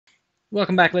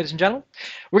Welcome back, ladies and gentlemen.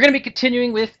 We're going to be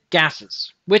continuing with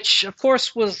gases, which, of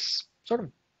course, was sort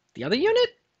of the other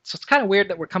unit. So it's kind of weird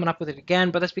that we're coming up with it again,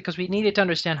 but that's because we needed to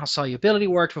understand how solubility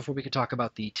worked before we could talk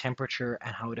about the temperature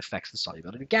and how it affects the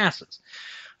solubility of gases.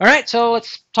 All right, so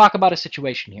let's talk about a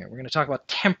situation here. We're going to talk about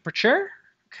temperature.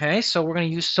 Okay, so we're going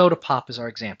to use soda pop as our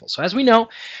example. So as we know,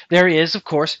 there is, of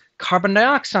course, carbon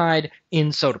dioxide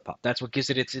in soda pop. That's what gives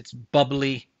it its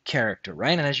bubbly character,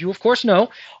 right? And as you, of course, know,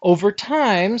 over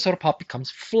time, soda pop becomes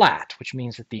flat, which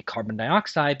means that the carbon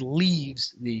dioxide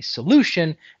leaves the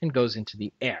solution and goes into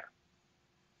the air.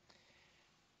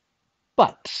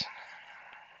 But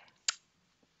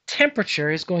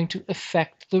temperature is going to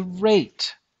affect the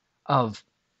rate of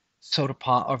soda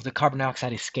pop, of the carbon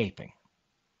dioxide escaping.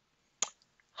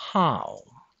 How?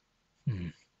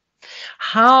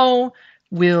 How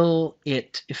will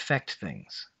it affect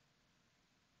things?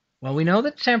 Well, we know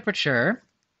that temperature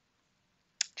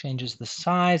changes the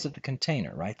size of the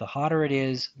container, right? The hotter it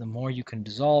is, the more you can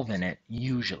dissolve in it,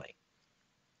 usually.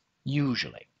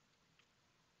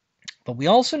 But we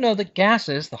also know that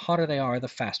gases, the hotter they are, the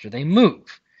faster they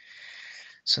move.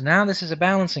 So now this is a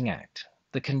balancing act.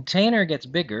 The container gets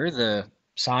bigger, the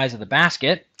size of the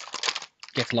basket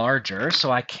gets larger, so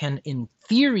I can, in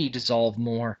theory, dissolve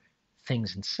more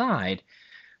things inside,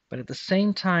 but at the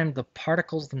same time, the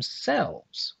particles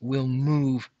themselves will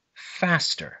move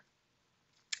faster.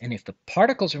 And if the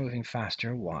particles are moving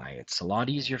faster, why? It's a lot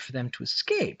easier for them to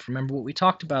escape. Remember what we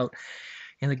talked about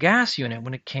in the gas unit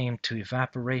when it came to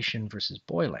evaporation versus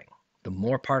boiling. The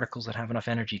more particles that have enough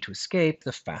energy to escape,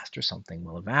 the faster something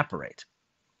will evaporate.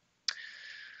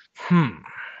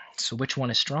 So which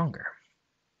one is stronger?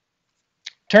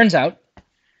 Turns out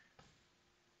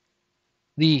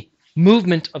the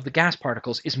movement of the gas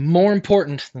particles is more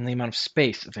important than the amount of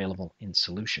space available in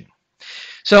solution.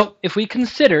 So if we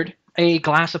considered a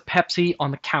glass of Pepsi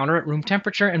on the counter at room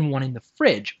temperature and one in the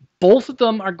fridge, both of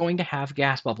them are going to have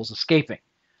gas bubbles escaping.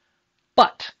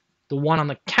 But the one on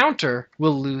the counter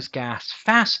will lose gas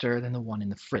faster than the one in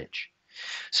the fridge.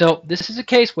 So this is a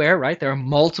case where, right, there are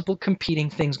multiple competing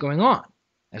things going on.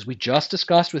 As we just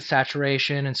discussed with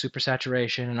saturation and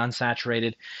supersaturation and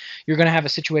unsaturated, you're going to have a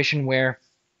situation where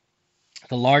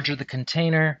the larger the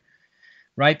container,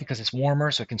 right, because it's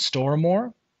warmer, so it can store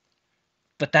more.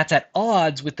 But that's at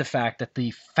odds with the fact that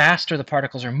the faster the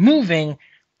particles are moving,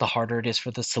 the harder it is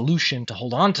for the solution to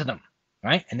hold on to them,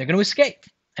 right? And they're going to escape.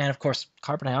 And of course,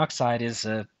 carbon dioxide is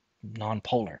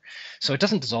nonpolar, so it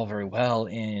doesn't dissolve very well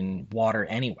in water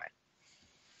anyway.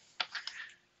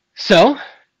 So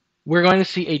we're going to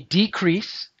see a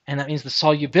decrease, and that means the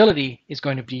solubility is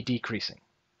going to be decreasing.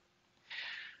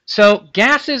 So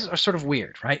gases are sort of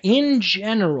weird, right? In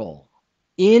general,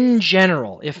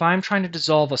 if I'm trying to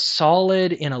dissolve a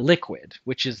solid in a liquid,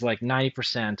 which is like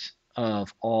 90%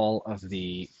 of all of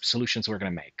the solutions we're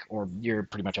going to make, or you're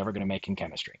pretty much ever going to make in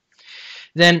chemistry,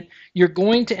 then you're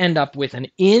going to end up with an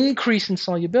increase in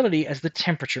solubility as the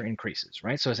temperature increases,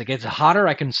 right? So as it gets hotter,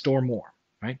 I can store more,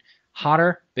 right?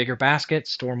 Hotter, bigger basket,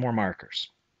 store more markers.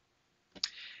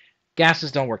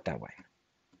 Gases don't work that way.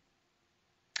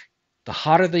 The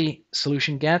hotter the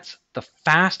solution gets, the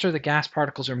faster the gas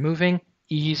particles are moving,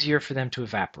 easier for them to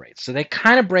evaporate. So they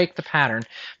kind of break the pattern,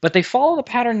 but they follow the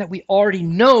pattern that we already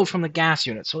know from the gas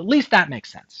unit. So at least that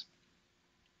makes sense.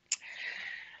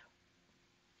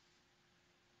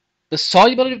 The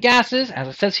solubility of gases, as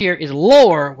it says here, is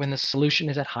lower when the solution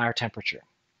is at higher temperature.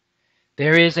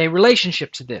 There is a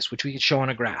relationship to this, which we could show on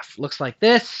a graph. Looks like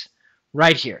this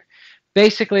right here.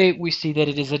 Basically, we see that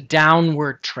it is a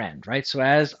downward trend, right? So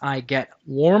as I get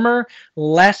warmer,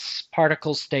 less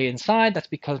particles stay inside. That's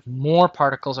because more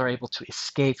particles are able to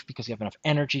escape because you have enough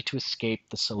energy to escape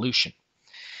the solution.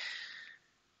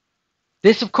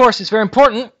 This, of course, is very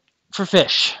important for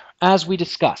fish, as we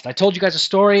discussed. I told you guys a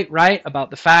story, right, about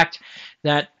the fact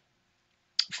that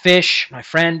fish, my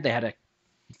friend, they had a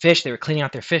fish, they were cleaning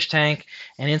out their fish tank,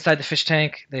 and inside the fish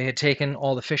tank, they had taken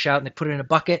all the fish out and they put it in a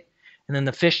bucket, and then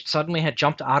the fish suddenly had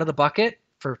jumped out of the bucket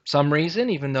for some reason,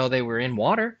 even though they were in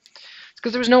water. It's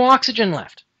because there was no oxygen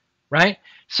left, right?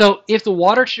 So if the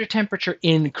water temperature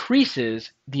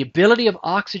increases, the ability of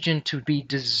oxygen to be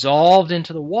dissolved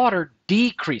into the water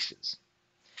decreases.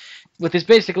 What this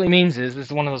basically means is, this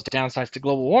is one of those downsides to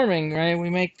global warming, right?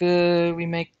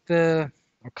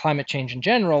 Or climate change in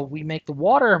general, we make the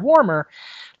water warmer,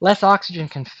 less oxygen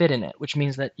can fit in it, which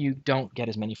means that you don't get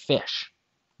as many fish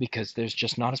because there's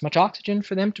just not as much oxygen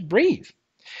for them to breathe.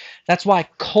 That's why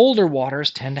colder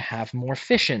waters tend to have more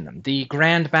fish in them. The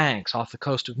Grand Banks off the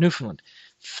coast of Newfoundland,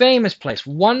 famous place,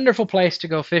 wonderful place to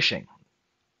go fishing.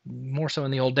 more so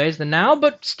in the old days than now,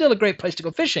 but still a great place to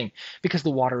go fishing because the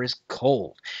water is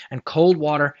cold. And cold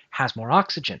water has more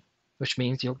oxygen, which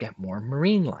means you'll get more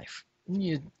marine life.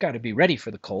 You've got to be ready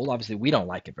for the cold. Obviously, we don't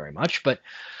like it very much, but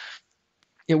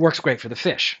it works great for the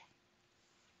fish.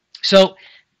 So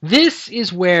this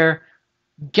is where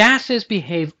gases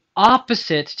behave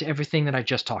opposite to everything that I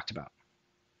just talked about.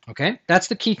 Okay, that's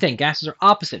the key thing. Gases are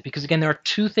opposite because, again, there are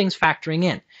two things factoring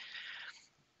in.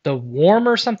 The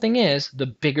warmer something is, the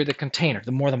bigger the container.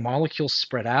 The more the molecules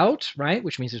spread out, right,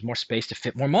 which means there's more space to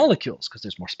fit more molecules because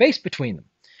there's more space between them.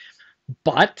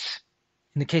 But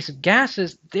in the case of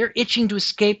gases, they're itching to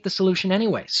escape the solution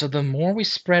anyway. So the more we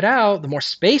spread out, the more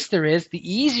space there is,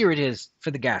 the easier it is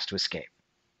for the gas to escape,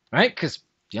 right? Because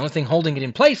the only thing holding it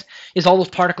in place is all those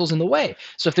particles in the way.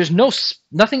 So if there's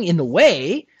nothing in the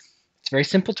way, it's very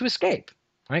simple to escape,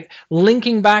 right?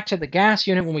 Linking back to the gas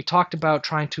unit when we talked about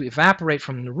trying to evaporate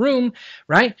from the room,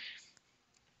 right?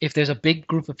 If there's a big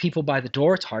group of people by the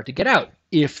door, it's hard to get out.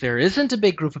 If there isn't a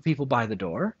big group of people by the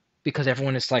door, because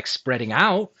everyone is like spreading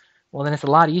out, well, then it's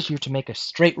a lot easier to make a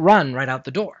straight run right out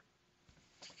the door.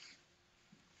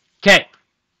 Okay.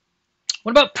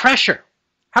 What about pressure?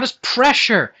 How does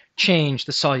pressure change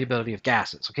the solubility of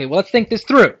gases? Okay, well, let's think this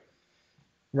through,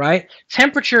 right?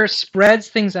 Temperature spreads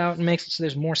things out and makes it so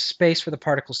there's more space for the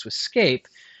particles to escape.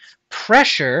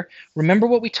 Pressure, remember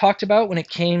what we talked about when it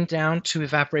came down to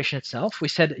evaporation itself? We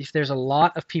said if there's a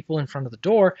lot of people in front of the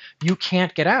door, you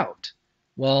can't get out.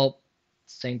 Well,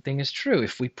 same thing is true.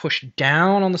 If we push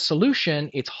down on the solution,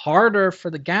 it's harder for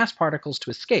the gas particles to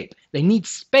escape. They need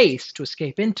space to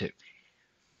escape into.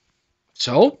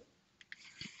 So,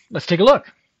 let's take a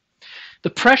look. The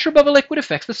pressure above a liquid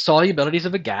affects the solubilities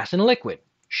of a gas in a liquid.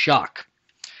 Shock.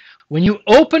 When you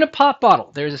open a pop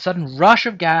bottle, there is a sudden rush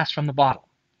of gas from the bottle.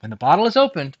 When the bottle is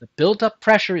opened, the built-up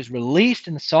pressure is released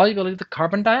and the solubility of the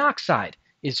carbon dioxide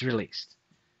is released.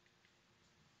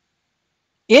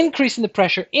 Increasing the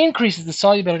pressure increases the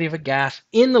solubility of a gas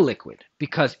in the liquid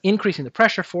because increasing the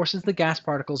pressure forces the gas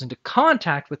particles into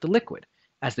contact with the liquid.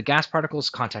 As the gas particles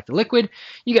contact the liquid,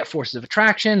 you get forces of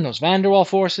attraction, those van der Waals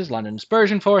forces, London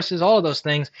dispersion forces, all of those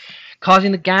things,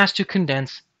 causing the gas to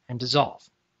condense and dissolve.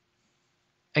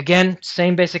 Again,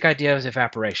 same basic idea as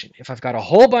evaporation. If I've got a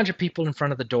whole bunch of people in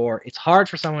front of the door, it's hard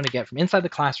for someone to get from inside the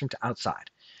classroom to outside.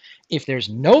 If there's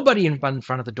nobody in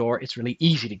front of the door, it's really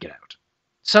easy to get out.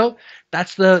 So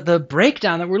that's the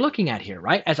breakdown that we're looking at here,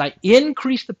 right? As I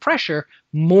increase the pressure,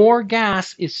 more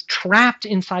gas is trapped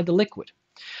inside the liquid.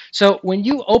 So when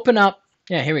you open up,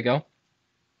 yeah, here we go.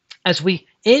 As we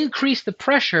increase the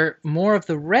pressure, more of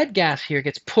the red gas here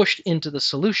gets pushed into the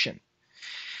solution.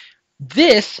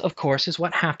 This, of course, is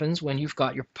what happens when you've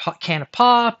got your can of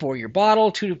pop or your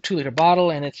bottle, 2-liter bottle,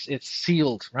 and it's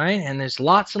sealed, right? And there's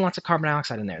lots and lots of carbon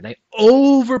dioxide in there. They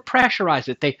overpressurize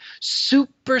it. They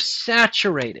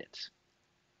supersaturate it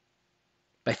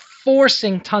by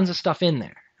forcing tons of stuff in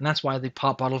there. And that's why the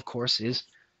pop bottle, of course, is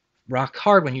rock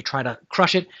hard when you try to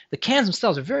crush it. The cans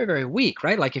themselves are very, very weak,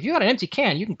 right? Like if you got an empty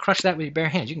can, you can crush that with your bare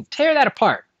hands. You can tear that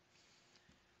apart.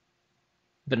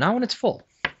 But not when it's full.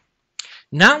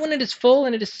 Not when it is full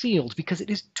and it is sealed because it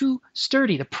is too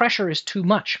sturdy. The pressure is too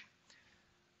much.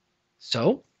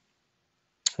 So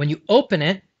when you open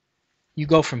it, you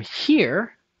go from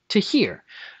here to here.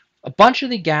 A bunch of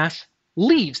the gas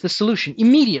leaves the solution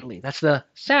immediately. That's the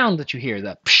sound that you hear,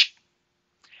 the psh.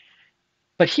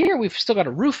 But here we've still got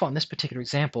a roof on this particular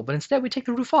example, but instead we take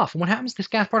the roof off. And what happens? These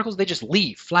gas particles, they just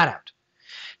leave flat out.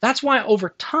 That's why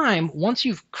over time, once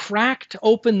you've cracked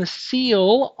open the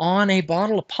seal on a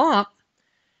bottle of pop,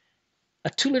 a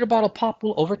 2-liter bottle of pop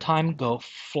will over time go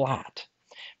flat.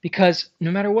 Because no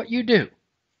matter what you do,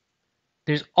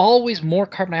 there's always more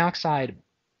carbon dioxide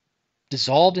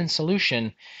dissolved in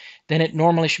solution than it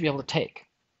normally should be able to take.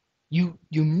 You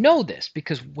know this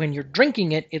because when you're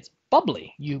drinking it, it's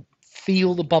bubbly. You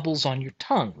feel the bubbles on your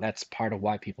tongue. That's part of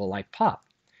why people like pop.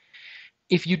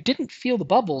 If you didn't feel the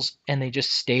bubbles and they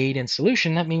just stayed in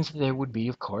solution, that means that there would be,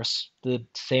 of course, the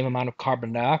same amount of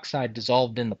carbon dioxide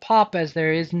dissolved in the pop as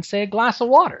there is in, say, a glass of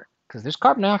water, because there's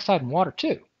carbon dioxide in water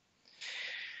too.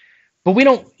 But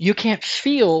you can't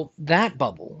feel that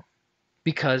bubble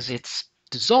because it's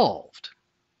dissolved.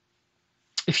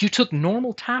 If you took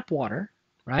normal tap water,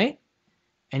 right,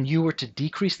 and you were to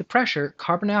decrease the pressure,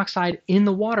 carbon dioxide in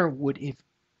the water would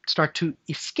start to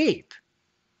escape.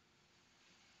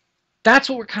 That's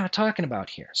what we're kind of talking about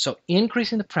here. So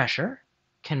increasing the pressure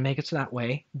can make it so that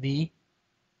way the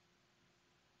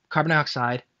carbon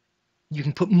dioxide, you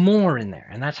can put more in there.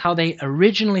 And that's how they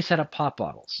originally set up pop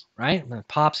bottles, right?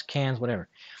 Pops, cans, whatever.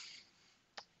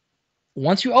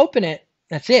 Once you open it,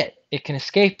 that's it. It can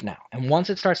escape now. And once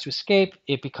it starts to escape,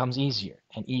 it becomes easier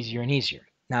and easier and easier.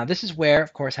 Now, this is where,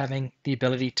 of course, having the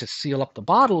ability to seal up the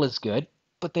bottle is good,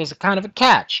 but there's a kind of a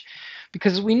catch.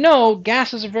 Because as we know,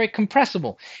 gases are very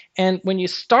compressible. And when you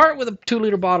start with a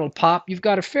 2-liter bottle pop, you've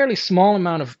got a fairly small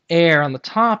amount of air on the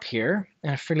top here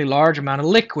and a fairly large amount of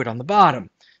liquid on the bottom.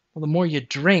 Well, the more you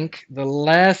drink, the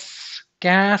less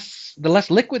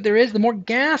liquid there is, the more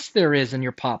gas there is in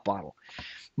your pop bottle.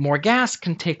 More gas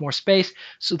can take more space,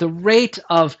 so the rate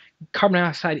of carbon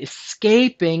dioxide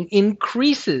escaping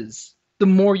increases the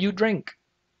more you drink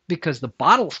because the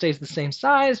bottle stays the same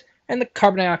size and the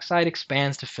carbon dioxide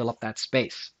expands to fill up that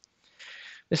space.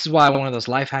 This is why one of those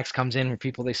life hacks comes in where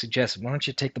they suggest, why don't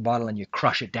you take the bottle and you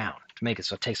crush it down to make it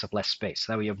so it takes up less space.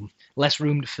 That way you have less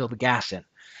room to fill the gas in.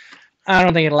 I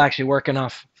don't think it'll actually work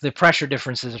enough. The pressure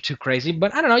differences are too crazy,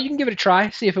 but I don't know, you can give it a try,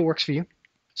 see if it works for you.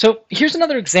 So here's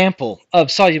another example of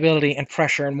solubility and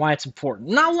pressure and why it's important.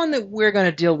 Not one that we're going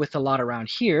to deal with a lot around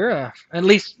here, at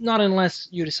least not unless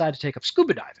you decide to take up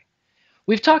scuba diving.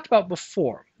 We've talked about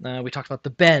before. We talked about the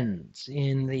bends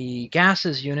in the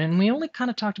gases unit, and we only kind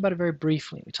of talked about it very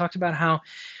briefly. We talked about how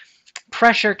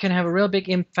pressure can have a real big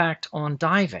impact on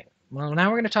diving. Well, now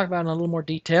we're going to talk about it in a little more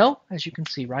detail, as you can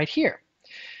see right here.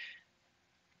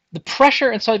 The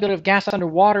pressure and solubility of gas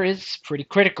underwater is pretty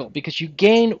critical because you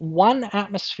gain 1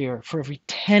 atmosphere for every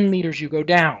 10 meters you go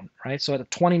down, right? So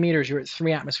at 20 meters, you're at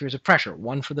 3 atmospheres of pressure,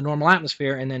 1 for the normal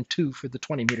atmosphere and then 2 for the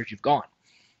 20 meters you've gone.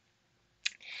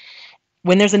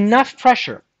 When there's enough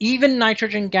pressure, even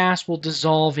nitrogen gas will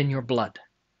dissolve in your blood.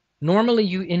 Normally,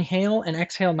 you inhale and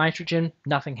exhale nitrogen,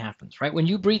 nothing happens, right? When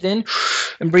you breathe in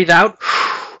and breathe out,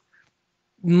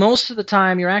 most of the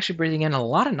time you're actually breathing in a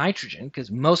lot of nitrogen because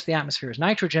most of the atmosphere is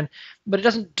nitrogen, but it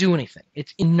doesn't do anything.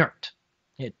 It's inert.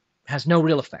 It has no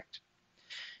real effect.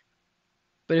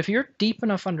 But if you're deep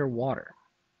enough underwater,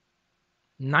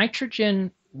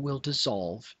 nitrogen will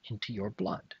dissolve into your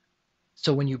blood.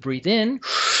 So when you breathe in,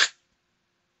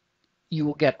 you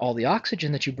will get all the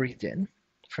oxygen that you breathed in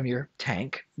from your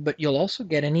tank, but you'll also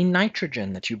get any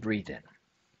nitrogen that you breathe in.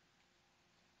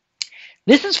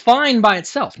 This is fine by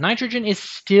itself. Nitrogen is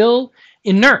still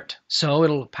inert, so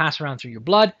it'll pass around through your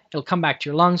blood, it'll come back to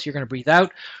your lungs, you're going to breathe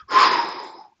out,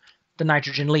 the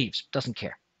nitrogen leaves, doesn't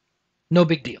care. No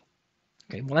big deal.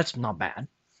 Okay, well, that's not bad.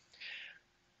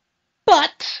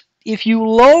 But if you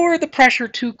lower the pressure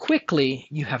too quickly,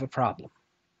 you have a problem.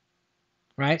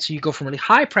 Right? So you go from really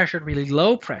high pressure to really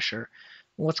low pressure.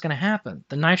 What's going to happen?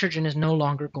 The nitrogen is no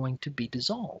longer going to be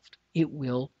dissolved. It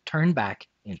will turn back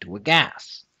into a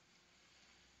gas.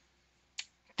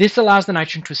 This allows the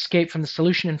nitrogen to escape from the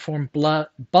solution and form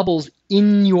bubbles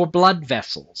in your blood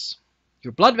vessels.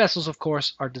 Your blood vessels, of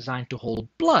course, are designed to hold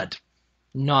blood,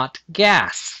 not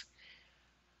gas.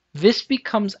 This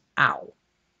becomes ow.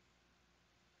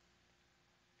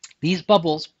 These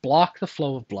bubbles block the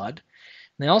flow of blood.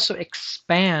 They also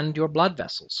expand your blood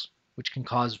vessels, which can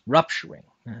cause rupturing,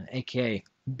 aka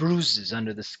bruises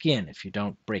under the skin if you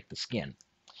don't break the skin.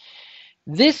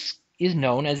 This is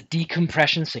known as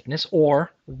decompression sickness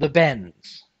or the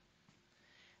bends.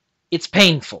 It's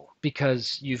painful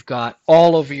because you've got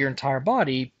all over your entire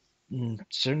body,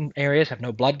 certain areas have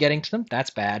no blood getting to them, that's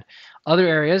bad. Other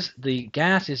areas, the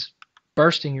gas is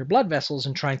bursting your blood vessels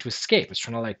and trying to escape. It's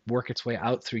trying to like work its way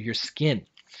out through your skin.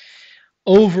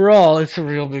 Overall, it's a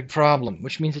real big problem,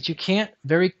 which means that you can't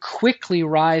very quickly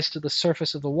rise to the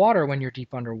surface of the water when you're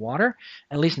deep underwater,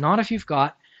 at least not if you've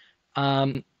got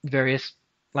various,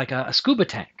 like a scuba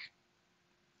tank,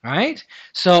 right?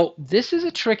 So this is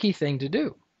a tricky thing to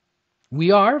do. We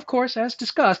are, of course, as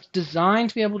discussed, designed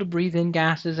to be able to breathe in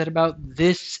gases at about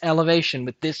this elevation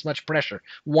with this much pressure.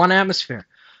 1 atmosphere,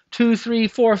 2, 3,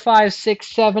 4, 5, 6,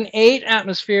 7, 8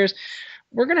 atmospheres.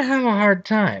 We're going to have a hard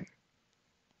time.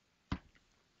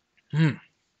 All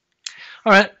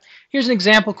right, here's an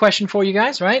example question for you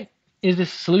guys, right? Is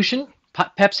this a solution?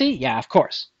 Pepsi? Yeah, of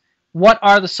course. What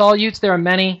are the solutes? There are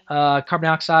many. Carbon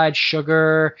dioxide,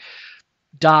 sugar,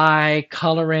 dye,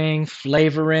 coloring,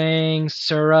 flavoring,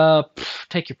 syrup.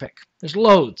 Take your pick. There's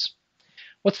loads.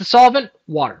 What's the solvent?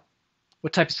 Water.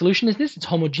 What type of solution is this? It's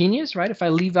homogeneous, right? If I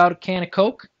leave out a can of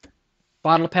Coke,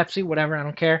 bottle of Pepsi, whatever, I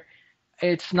don't care,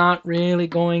 it's not really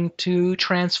going to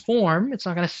transform. It's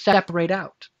not going to separate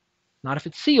out. Not if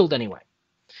it's sealed anyway.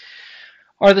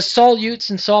 Are the solutes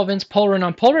and solvents polar and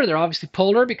nonpolar? They're obviously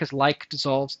polar because like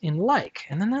dissolves in like.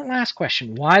 And then that last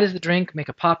question, why does the drink make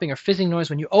a popping or fizzing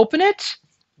noise when you open it?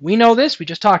 We know this. We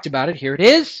just talked about it. Here it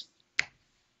is.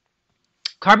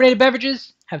 Carbonated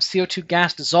beverages have CO2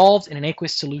 gas dissolved in an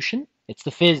aqueous solution. It's the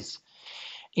fizz.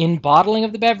 In bottling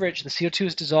of the beverage, the CO2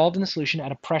 is dissolved in the solution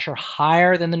at a pressure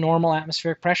higher than the normal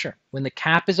atmospheric pressure. When the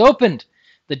cap is opened,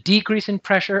 the decrease in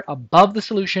pressure above the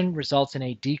solution results in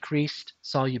a decreased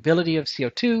solubility of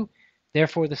CO2.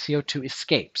 Therefore, the CO2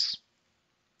 escapes.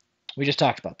 We just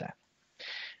talked about that.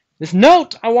 This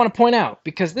note I want to point out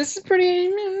because this is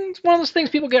it's one of those things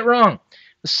people get wrong.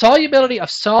 The solubility of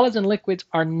solids and liquids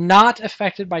are not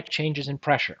affected by changes in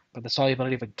pressure, but the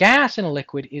solubility of a gas in a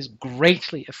liquid is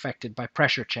greatly affected by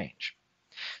pressure change.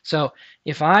 So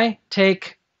if I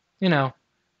take,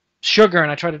 sugar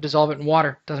and I try to dissolve it in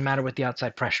water, it doesn't matter what the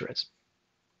outside pressure is. It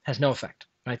has no effect.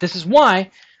 Right? This is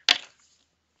why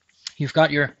you've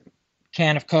got your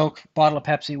can of Coke, bottle of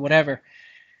Pepsi, whatever.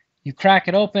 You crack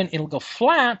it open, it'll go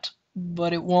flat,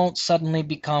 but it won't suddenly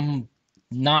become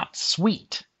not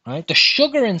sweet. Right? The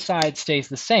sugar inside stays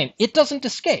the same. It doesn't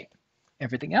escape.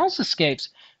 Everything else escapes,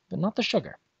 but not the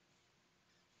sugar.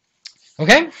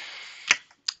 Okay?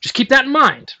 Just keep that in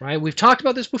mind, right? We've talked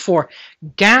about this before.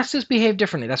 Gases behave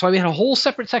differently. That's why we had a whole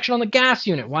separate section on the gas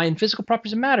unit, why in physical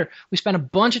properties of matter, we spent a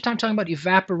bunch of time talking about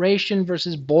evaporation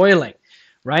versus boiling,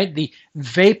 right? The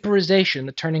vaporization,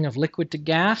 the turning of liquid to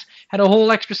gas, had a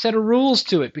whole extra set of rules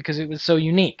to it because it was so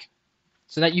unique.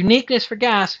 So that uniqueness for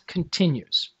gas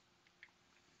continues.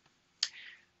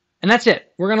 And that's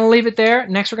it. We're going to leave it there.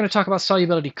 Next, we're going to talk about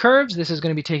solubility curves. This is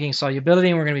going to be taking solubility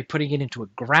and we're going to be putting it into a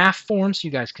graph form so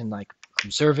you guys can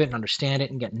observe it and understand it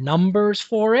and get numbers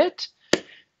for it.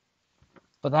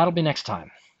 But that'll be next time.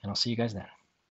 And I'll see you guys then.